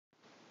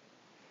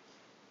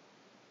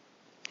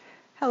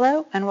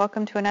Hello and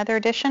welcome to another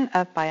edition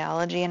of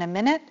Biology in a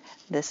Minute.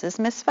 This is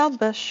Miss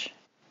Feldbush.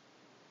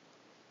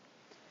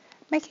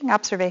 Making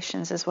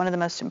observations is one of the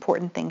most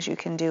important things you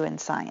can do in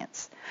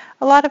science.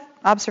 A lot of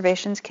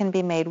observations can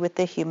be made with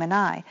the human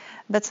eye,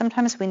 but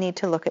sometimes we need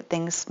to look at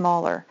things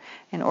smaller.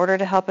 In order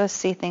to help us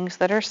see things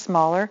that are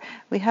smaller,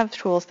 we have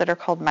tools that are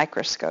called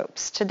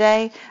microscopes.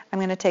 Today, I'm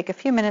going to take a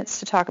few minutes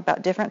to talk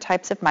about different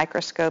types of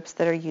microscopes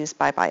that are used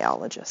by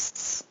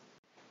biologists.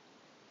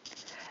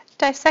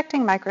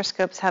 Dissecting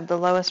microscopes have the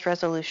lowest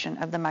resolution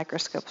of the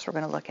microscopes we're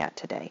going to look at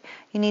today.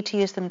 You need to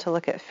use them to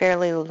look at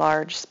fairly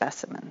large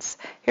specimens.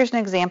 Here's an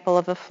example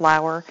of a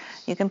flower.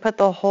 You can put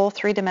the whole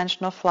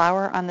three-dimensional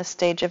flower on the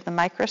stage of the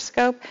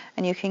microscope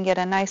and you can get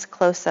a nice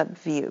close-up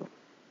view.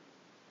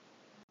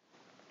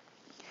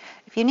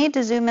 If you need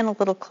to zoom in a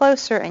little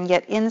closer and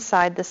get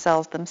inside the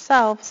cells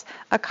themselves,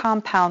 a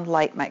compound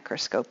light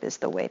microscope is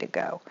the way to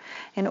go.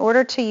 In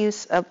order to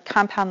use a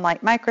compound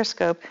light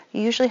microscope,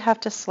 you usually have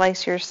to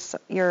slice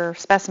your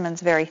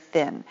specimens very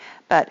thin.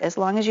 But as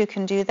long as you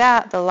can do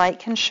that, the light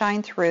can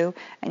shine through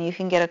and you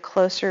can get a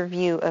closer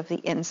view of the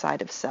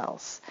inside of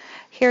cells.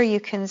 Here you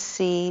can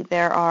see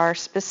there are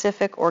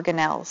specific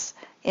organelles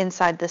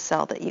inside the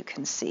cell that you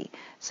can see.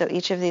 So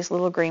each of these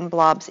little green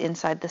blobs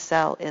inside the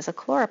cell is a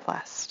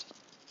chloroplast.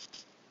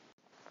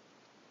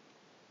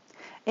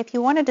 If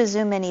you wanted to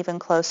zoom in even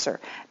closer,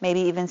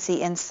 maybe even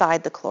see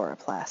inside the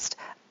chloroplast,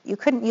 you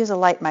couldn't use a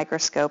light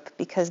microscope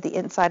because the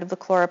inside of the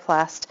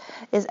chloroplast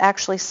is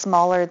actually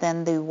smaller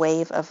than the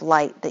wave of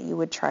light that you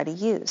would try to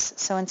use.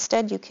 So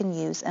instead you can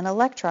use an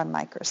electron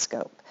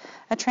microscope.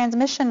 A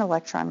transmission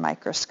electron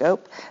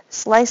microscope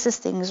slices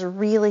things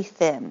really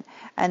thin,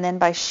 and then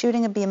by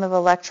shooting a beam of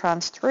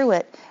electrons through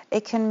it,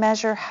 it can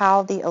measure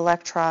how the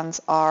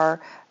electrons are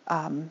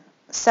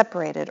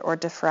separated or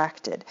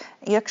diffracted.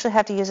 You actually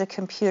have to use a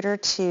computer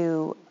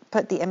to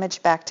put the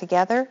image back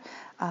together,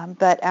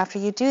 but after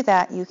you do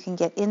that, you can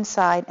get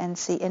inside and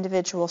see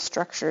individual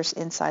structures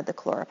inside the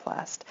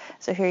chloroplast.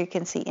 So here you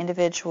can see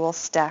individual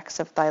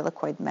stacks of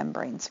thylakoid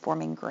membranes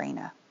forming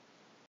grana.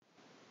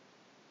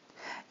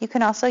 You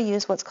can also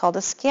use what's called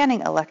a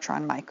scanning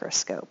electron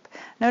microscope.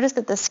 Notice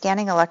that the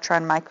scanning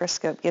electron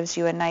microscope gives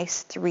you a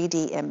nice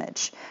 3D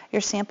image.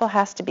 Your sample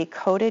has to be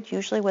coated,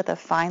 usually with a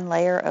fine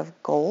layer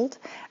of gold,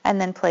 and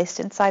then placed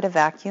inside a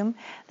vacuum.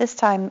 This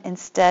time,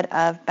 instead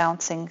of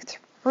bouncing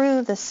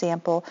through the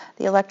sample,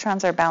 the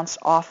electrons are bounced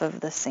off of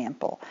the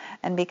sample.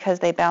 And because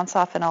they bounce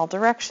off in all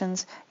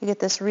directions, you get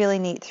this really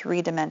neat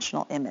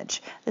three-dimensional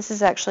image. This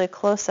is actually a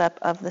close-up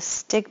of the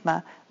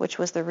stigma, which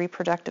was the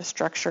reproductive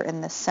structure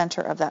in the center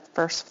of that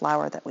first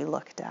flower that we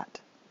looked at.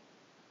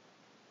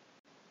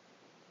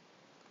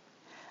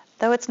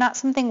 Though it's not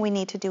something we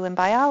need to do in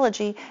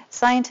biology,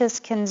 scientists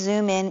can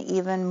zoom in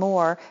even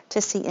more to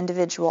see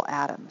individual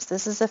atoms.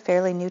 This is a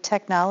fairly new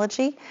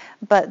technology,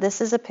 but this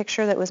is a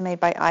picture that was made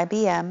by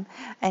IBM,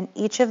 and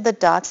each of the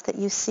dots that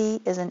you see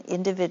is an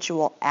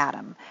individual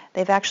atom.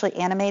 They've actually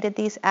animated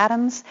these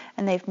atoms,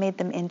 and they've made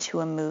them into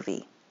a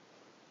movie.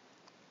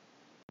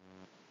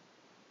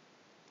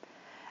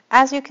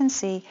 As you can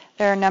see,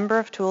 there are a number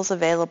of tools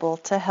available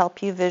to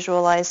help you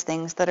visualize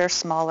things that are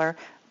smaller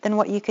than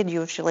what you could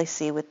usually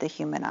see with the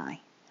human eye.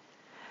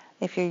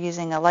 If you're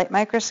using a light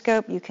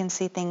microscope, you can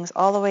see things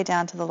all the way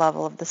down to the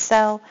level of the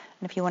cell,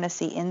 and if you want to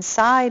see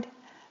inside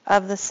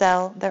of the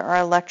cell, there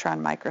are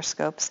electron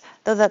microscopes,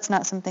 though that's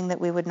not something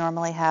that we would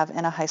normally have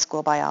in a high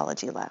school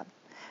biology lab.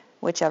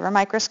 Whichever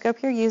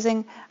microscope you're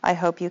using, I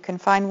hope you can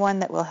find one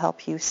that will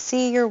help you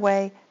see your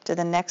way to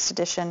the next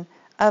edition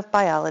of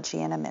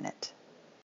Biology in a Minute.